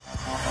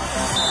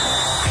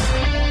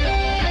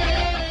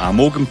I'm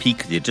Morgan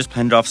Peak, the Just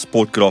Plain Draft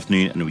Sport. Good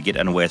afternoon, and we get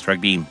underway with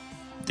rugby.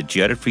 The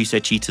Toyota Free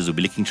State Cheetahs will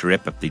be looking to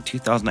wrap up the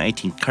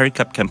 2018 Currie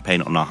Cup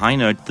campaign on a high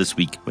note this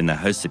week when they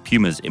host the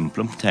Pumas in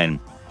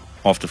Bloemfontein.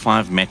 After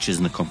 5 matches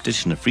in the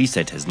competition, the Free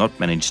State has not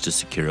managed to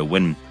secure a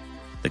win.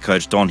 The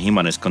coach Don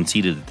Heman has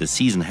conceded that the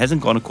season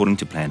hasn't gone according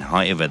to plan,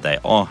 however they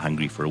are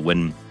hungry for a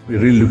win. We're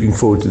really looking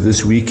forward to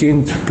this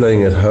weekend,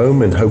 playing at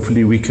home, and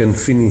hopefully we can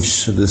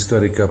finish this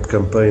Currie Cup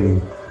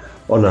campaign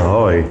on a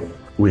high.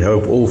 We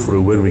hope all for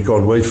a win. We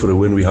can't wait for a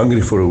win. We're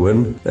hungry for a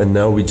win. And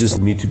now we just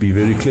need to be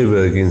very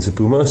clever against the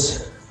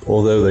Pumas,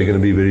 although they're going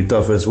to be very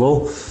tough as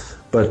well.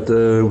 But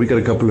we got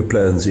a couple of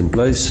plans in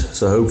place.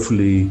 So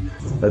hopefully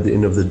at the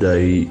end of the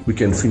day, we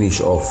can finish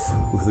off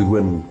with a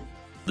win.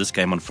 This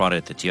game on Friday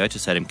at the Toyota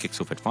Stadium kicks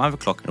off at 5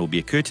 o'clock and will be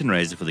a curtain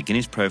raiser for the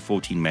Guinness Pro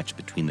 14 match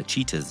between the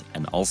Cheetahs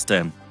and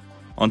Ulster.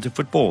 On to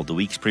football. The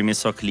week's Premier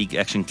Soccer League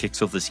action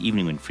kicks off this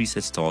evening when Free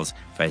State Stars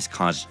face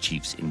Kaizer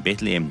Chiefs in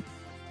Bethlehem.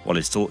 While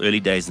it's still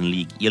early days in the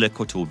league, Yellow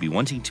Koto will be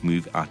wanting to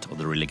move out of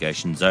the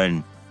relegation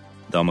zone.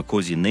 The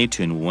Amakosi in their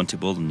turn will want to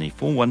build on their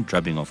 4-1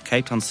 drubbing of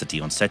Cape Town City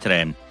on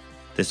Saturday.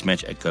 This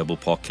match at Global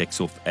Park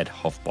kicks off at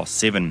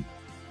 7:30.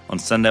 On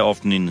Sunday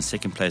afternoon, the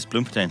second place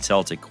Bloemfontein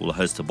Celtic will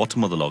host the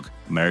bottom of the log,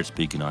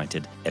 Maritzburg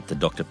United, at the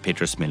Dr.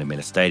 Petrus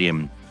Melemele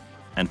Stadium.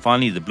 And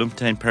finally, the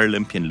Bloemfontein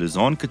Paralympian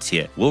Louzanne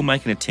Coetzee will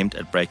make an attempt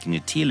at breaking the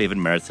T11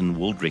 marathon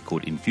world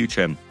record in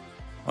future.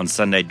 On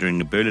Sunday, during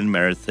the Berlin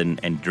Marathon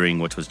and during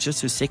what was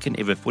just her second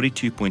ever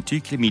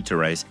 42.2 kilometer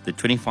race, the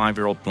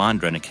 25-year-old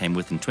blind runner came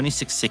within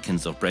 26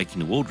 seconds of breaking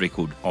the world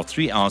record of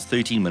 3 hours,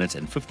 13 minutes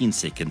and 15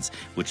 seconds,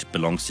 which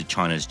belongs to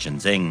China's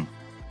Zhenzhen.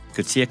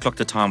 Coetzee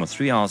clocked a time of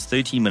 3 hours,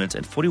 13 minutes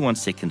and 41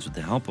 seconds with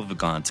the help of the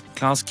guides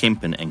Klaus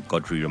Kempen and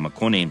Godfrey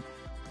Ramakone.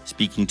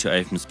 Speaking to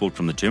AFM Sport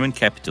from the German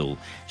capital,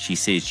 she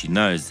says she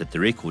knows that the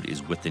record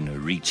is within her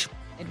reach.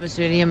 It was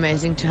really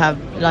amazing to have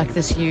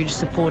this huge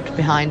support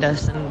behind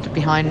us and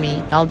behind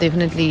me. I'll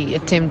definitely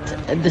attempt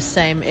the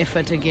same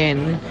effort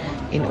again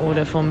in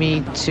order for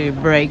me to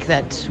break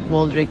that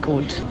world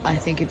record. I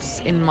think it's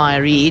in my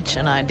reach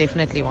and I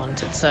definitely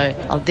want it. So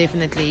I'll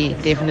definitely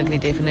do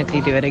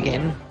it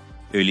again.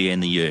 Earlier in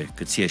the year,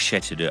 Coetzee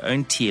shattered her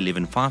own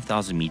T11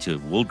 5,000 meter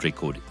world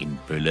record in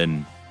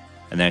Berlin.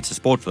 And that's the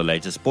sport. For the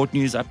latest sport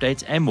news,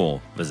 updates and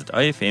more, visit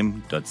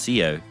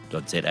ofm.co.za.